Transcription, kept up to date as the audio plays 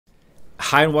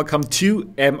Hi and welcome to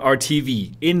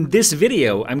MRTV. In this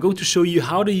video, I'm going to show you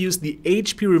how to use the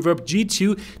HP Reverb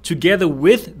G2 together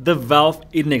with the Valve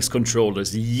Index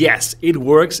controllers. Yes, it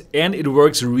works and it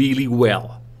works really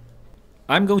well.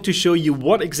 I'm going to show you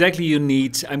what exactly you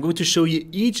need. I'm going to show you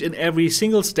each and every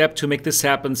single step to make this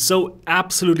happen. So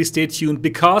absolutely stay tuned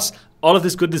because all of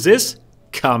this goodness is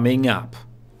coming up.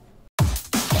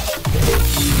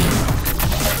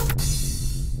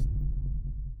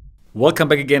 Welcome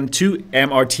back again to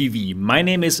MRTV. My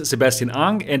name is Sebastian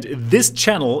Ang and this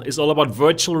channel is all about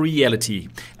virtual reality.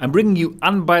 I'm bringing you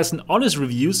unbiased and honest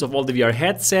reviews of all the VR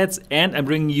headsets and I'm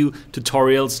bringing you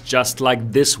tutorials just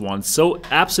like this one. So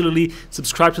absolutely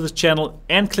subscribe to this channel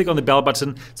and click on the bell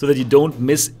button so that you don't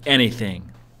miss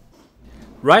anything.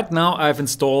 Right now I've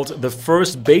installed the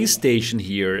first base station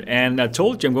here and I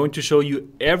told you I'm going to show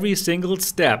you every single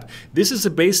step. This is a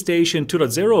base station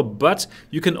 2.0, but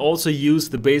you can also use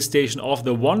the base station of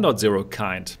the 1.0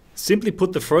 kind. Simply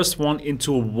put the first one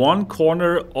into one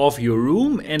corner of your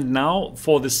room and now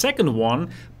for the second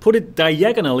one, put it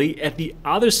diagonally at the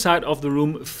other side of the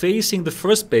room facing the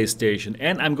first base station.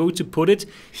 And I'm going to put it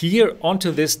here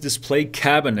onto this display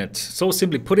cabinet. So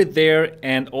simply put it there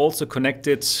and also connect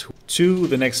it to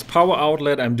the next power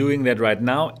outlet. I'm doing that right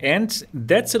now and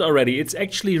that's it already. It's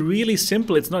actually really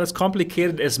simple. It's not as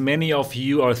complicated as many of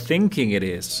you are thinking it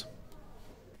is.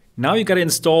 Now you gotta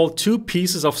install two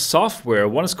pieces of software.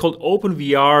 One is called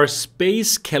OpenVR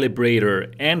Space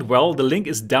Calibrator and well, the link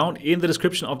is down in the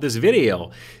description of this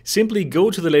video. Simply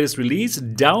go to the latest release,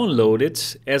 download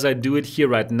it as I do it here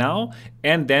right now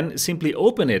and then simply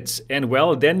open it. And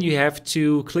well, then you have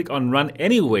to click on Run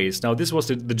Anyways. Now this was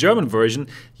the German version.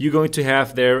 You're going to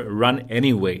have there Run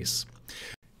Anyways.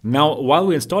 Now, while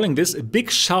we're installing this, a big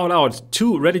shout out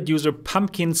to Reddit user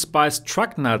Pumpkin Spice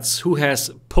Trucknuts who has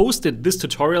posted this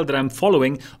tutorial that I'm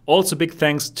following. Also big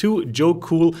thanks to Joe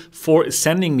Cool for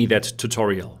sending me that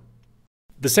tutorial.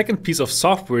 The second piece of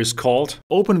software is called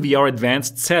OpenVR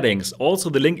Advanced Settings.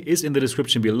 Also the link is in the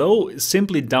description below.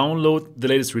 Simply download the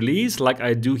latest release like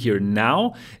I do here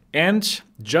now. And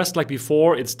just like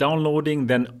before, it's downloading,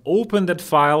 then open that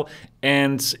file.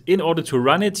 And in order to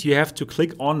run it, you have to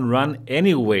click on Run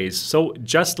Anyways. So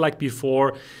just like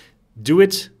before, do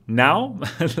it now,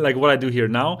 like what I do here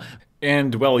now.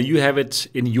 And well, you have it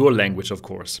in your language, of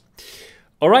course.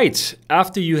 All right,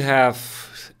 after you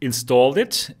have installed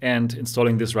it and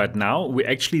installing this right now, we're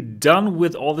actually done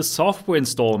with all the software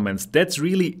installments. That's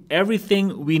really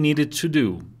everything we needed to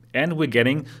do. And we're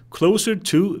getting closer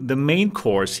to the main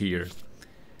course here.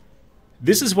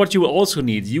 This is what you will also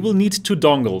need. You will need two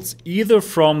dongles, either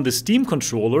from the Steam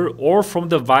controller or from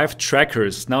the Vive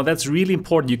trackers. Now that's really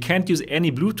important. You can't use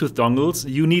any Bluetooth dongles.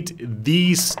 You need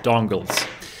these dongles.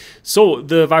 So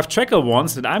the Vive tracker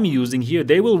ones that I'm using here,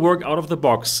 they will work out of the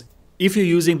box. If you're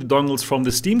using the dongles from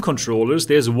the Steam controllers,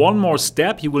 there's one more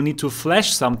step. You will need to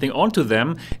flash something onto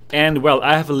them. And well,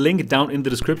 I have a link down in the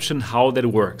description how that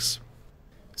works.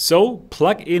 So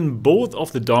plug in both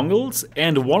of the dongles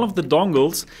and one of the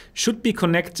dongles should be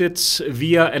connected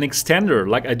via an extender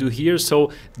like I do here,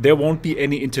 so there won't be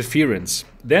any interference.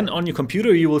 Then on your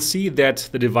computer you will see that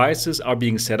the devices are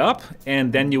being set up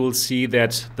and then you will see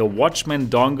that the Watchman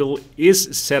dongle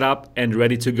is set up and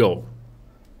ready to go.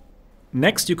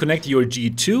 Next, you connect your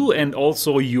G2 and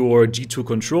also your G2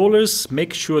 controllers.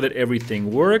 Make sure that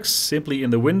everything works simply in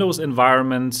the Windows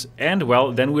environment and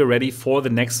well, then we're ready for the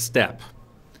next step.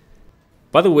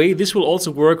 By the way, this will also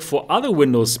work for other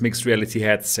Windows mixed reality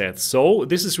headsets, so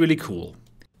this is really cool.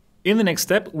 In the next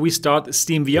step, we start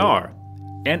SteamVR.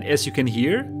 And as you can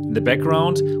hear in the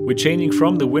background, we're changing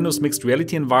from the Windows mixed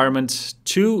reality environment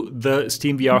to the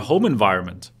SteamVR home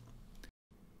environment.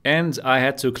 And I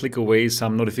had to click away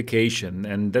some notification,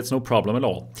 and that's no problem at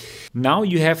all. Now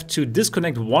you have to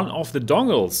disconnect one of the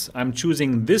dongles. I'm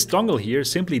choosing this dongle here,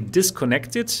 simply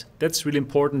disconnect it. That's really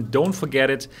important, don't forget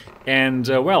it. And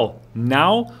well,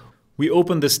 now we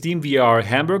open the SteamVR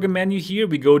hamburger menu here.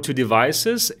 We go to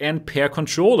Devices and Pair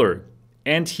Controller.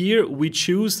 And here we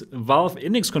choose Valve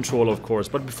Index controller, of course.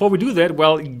 But before we do that,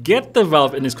 well, get the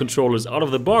Valve Index controllers out of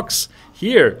the box.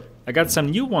 Here, I got some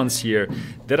new ones here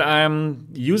that I'm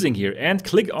using here. And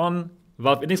click on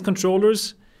Valve Index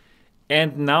controllers.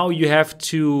 And now you have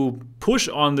to push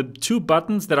on the two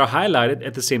buttons that are highlighted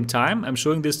at the same time. I'm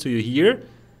showing this to you here.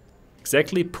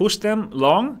 Exactly, push them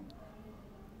long.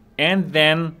 And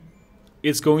then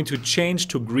it's going to change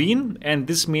to green, and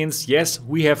this means, yes,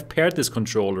 we have paired this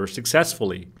controller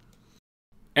successfully.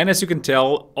 And as you can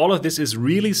tell, all of this is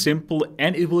really simple,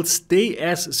 and it will stay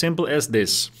as simple as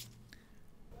this.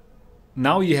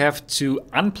 Now you have to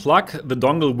unplug the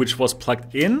dongle which was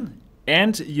plugged in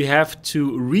and you have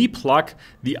to replug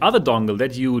the other dongle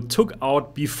that you took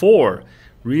out before.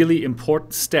 Really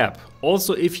important step.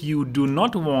 Also, if you do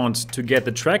not want to get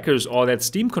the trackers or that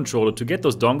Steam controller to get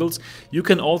those dongles, you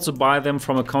can also buy them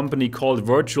from a company called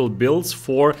Virtual Builds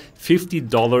for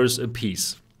 $50 a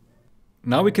piece.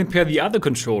 Now we can pair the other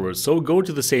controllers. So go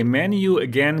to the same menu,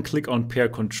 again click on Pair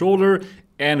Controller,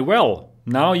 and well,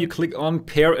 now you click on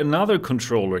Pair Another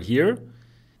Controller here.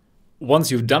 Once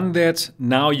you've done that,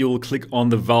 now you'll click on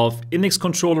the Valve Index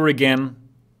controller again.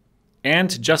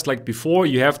 And just like before,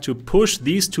 you have to push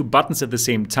these two buttons at the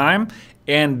same time,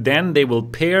 and then they will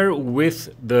pair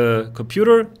with the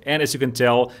computer. And as you can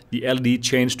tell, the LED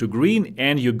changed to green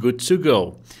and you're good to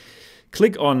go.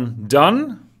 Click on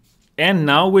Done, and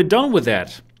now we're done with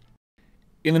that.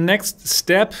 In the next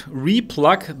step,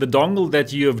 replug the dongle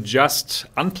that you have just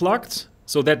unplugged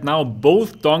so that now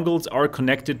both dongles are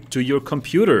connected to your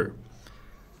computer.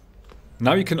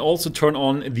 Now you can also turn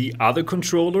on the other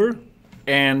controller.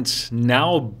 And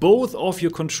now both of your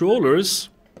controllers,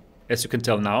 as you can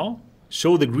tell now,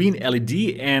 show the green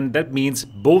LED, and that means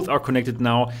both are connected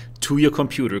now to your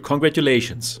computer.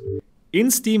 Congratulations. In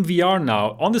SteamVR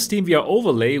now, on the SteamVR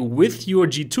overlay with your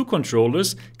G2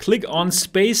 controllers, click on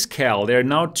Space Cal. There are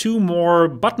now two more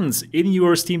buttons in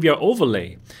your SteamVR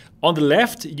overlay. On the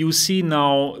left, you see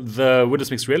now the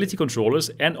Windows Mixed Reality controllers,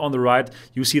 and on the right,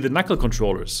 you see the Knuckle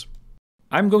Controllers.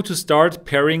 I'm going to start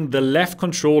pairing the left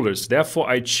controllers. Therefore,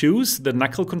 I choose the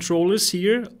Knuckle Controllers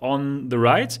here on the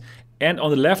right, and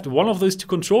on the left, one of those two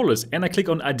controllers. And I click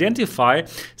on Identify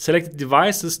Selected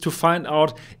Devices to find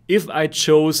out if I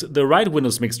chose the right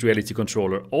Windows Mixed Reality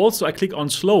controller. Also, I click on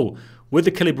Slow with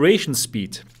the calibration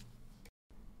speed.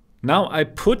 Now I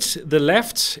put the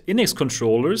left index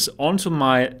controllers onto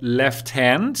my left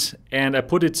hand, and I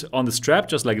put it on the strap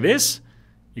just like this.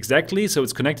 Exactly, so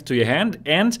it's connected to your hand,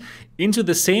 and into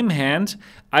the same hand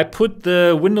I put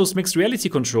the Windows Mixed Reality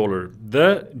controller,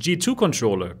 the G2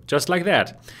 controller, just like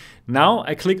that. Now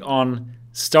I click on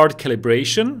Start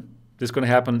Calibration. This is going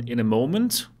to happen in a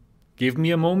moment. Give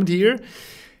me a moment here.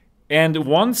 And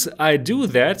once I do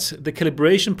that, the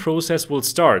calibration process will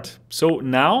start. So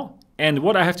now, and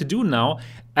what I have to do now,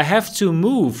 I have to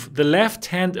move the left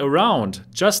hand around,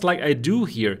 just like I do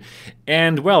here.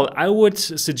 And well, I would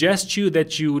suggest you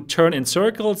that you turn in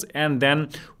circles and then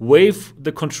wave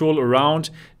the control around,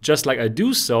 just like I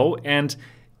do so. And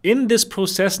in this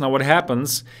process now what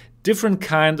happens, different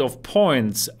kind of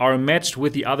points are matched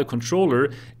with the other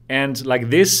controller, and like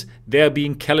this, they're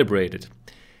being calibrated.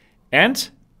 And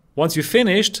once you're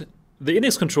finished, the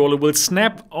index controller will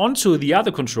snap onto the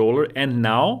other controller, and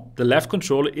now the left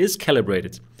controller is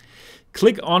calibrated.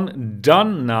 Click on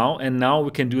Done now, and now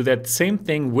we can do that same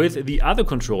thing with the other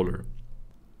controller.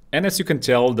 And as you can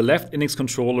tell, the left index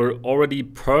controller already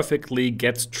perfectly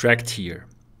gets tracked here.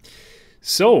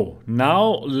 So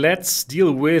now let's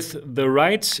deal with the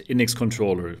right index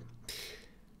controller.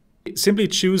 Simply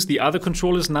choose the other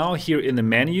controllers now here in the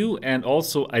menu, and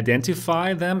also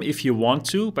identify them if you want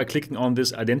to by clicking on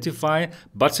this Identify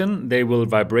button. They will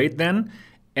vibrate then,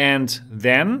 and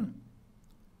then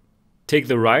take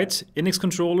the right index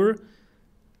controller,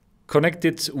 connect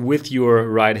it with your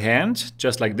right hand,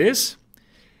 just like this.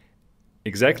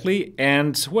 Exactly,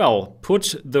 and well,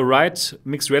 put the right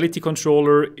Mixed Reality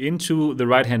controller into the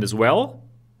right hand as well,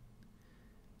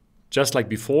 just like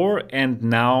before, and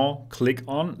now click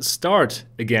on Start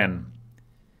again.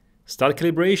 Start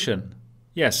calibration,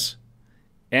 yes.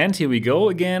 And here we go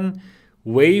again,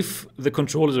 wave the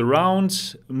controllers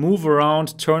around, move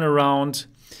around, turn around.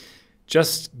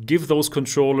 Just give those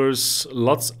controllers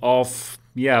lots of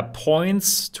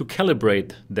points to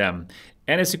calibrate them.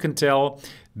 And as you can tell,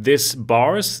 these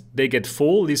bars, they get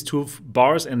full, these two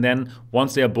bars, and then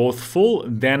once they are both full,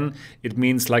 then it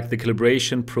means like the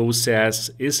calibration process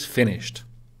is finished.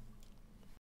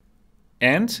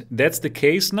 And that's the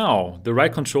case now. The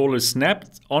right controller is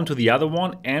snapped onto the other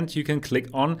one, and you can click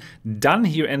on Done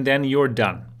here, and then you're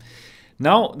done.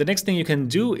 Now, the next thing you can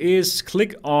do is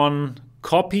click on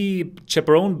Copy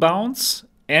Chaperone Bounds,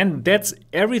 and that's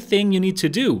everything you need to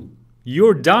do.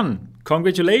 You're done.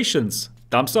 Congratulations.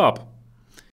 Thumbs up.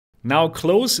 Now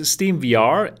close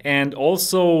SteamVR and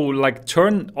also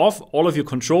turn off all of your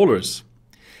controllers.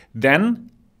 Then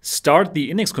start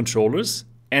the index controllers,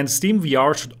 and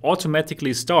SteamVR should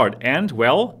automatically start. And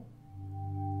well,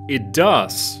 it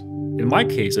does. In my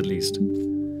case at least.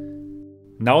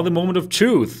 Now the moment of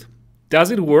truth. Does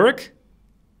it work?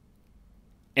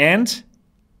 And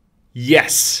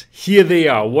Yes, here they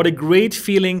are. What a great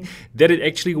feeling that it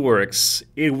actually works.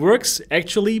 It works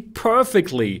actually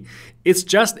perfectly. It's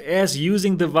just as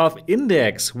using the Valve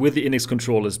Index with the Index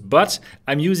controllers, but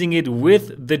I'm using it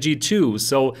with the G2.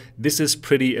 So this is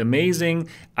pretty amazing.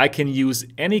 I can use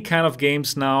any kind of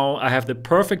games now. I have the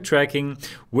perfect tracking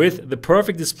with the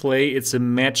perfect display. It's a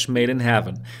match made in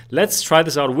heaven. Let's try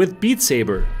this out with Beat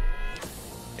Saber.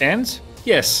 And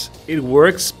yes, it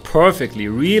works perfectly,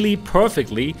 really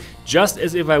perfectly, just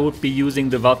as if I would be using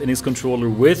the Valve Index controller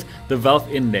with the Valve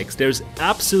Index. There's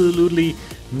absolutely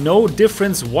no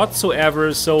difference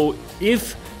whatsoever. So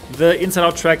if the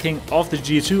inside-out tracking of the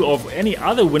G2 or of any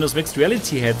other Windows Mixed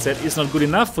Reality headset is not good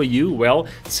enough for you, well,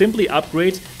 simply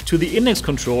upgrade to the Index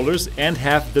controllers and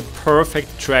have the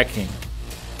perfect tracking.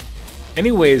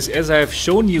 Anyways, as I've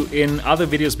shown you in other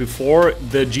videos before,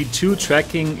 the G2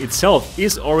 tracking itself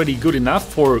is already good enough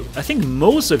for, I think,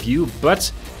 most of you,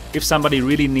 but if somebody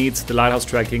really needs the Lighthouse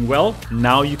tracking, well,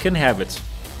 now you can have it.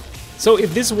 So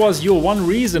if this was your one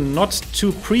reason not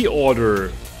to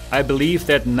pre-order, I believe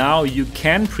that now you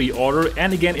can pre-order,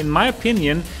 and again, in my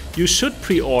opinion, you should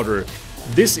pre-order.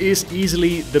 This is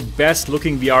easily the best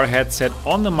looking VR headset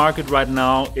on the market right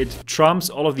now. It trumps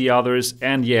all of the others,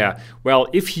 and yeah, well,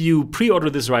 if you pre-order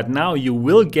this right now, you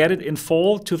will get it in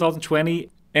fall 2020.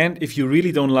 And if you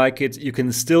really don't like it, you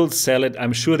can still sell it.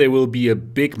 I'm sure there will be a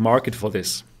big market for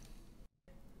this.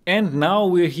 And now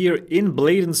we're here in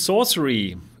Blade and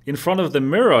Sorcery, in front of the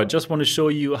mirror. Just want to show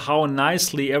you how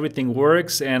nicely everything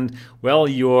works, and well,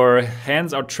 your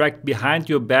hands are tracked behind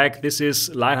your back. This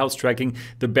is Lighthouse tracking,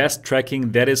 the best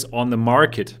tracking that is on the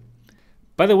market.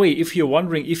 By the way, if you're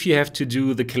wondering if you have to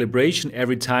do the calibration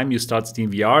every time you start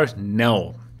Steam VR,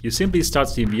 no. You simply start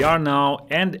Steam VR now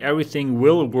and everything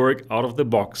will work out of the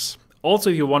box.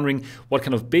 Also, if you're wondering what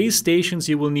kind of base stations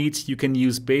you will need, you can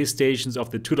use base stations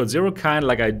of the 2.0 kind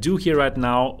like I do here right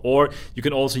now, or you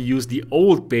can also use the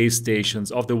old base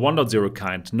stations of the 1.0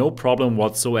 kind, no problem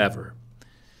whatsoever.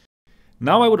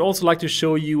 Now I would also like to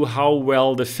show you how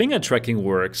well the finger tracking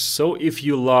works. So if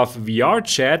you love VR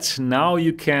chat, now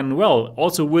you can, well,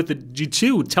 also with the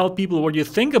G2, tell people what you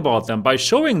think about them by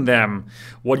showing them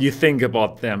what you think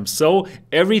about them. So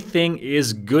everything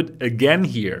is good again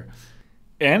here.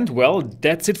 And well,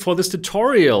 that's it for this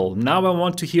tutorial. Now I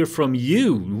want to hear from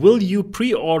you. Will you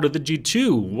pre-order the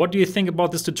G2? What do you think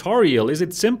about this tutorial? Is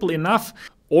it simple enough?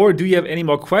 Or do you have any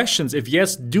more questions? If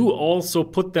yes, do also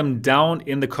put them down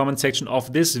in the comment section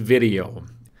of this video.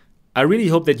 I really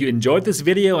hope that you enjoyed this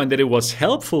video and that it was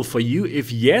helpful for you.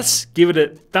 If yes, give it a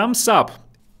thumbs up.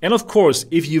 And of course,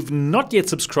 if you've not yet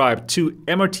subscribed to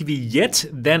MRTV yet,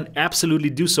 then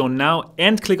absolutely do so now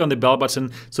and click on the bell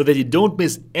button so that you don't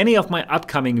miss any of my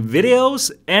upcoming videos.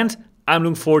 And I'm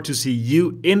looking forward to see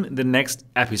you in the next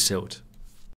episode.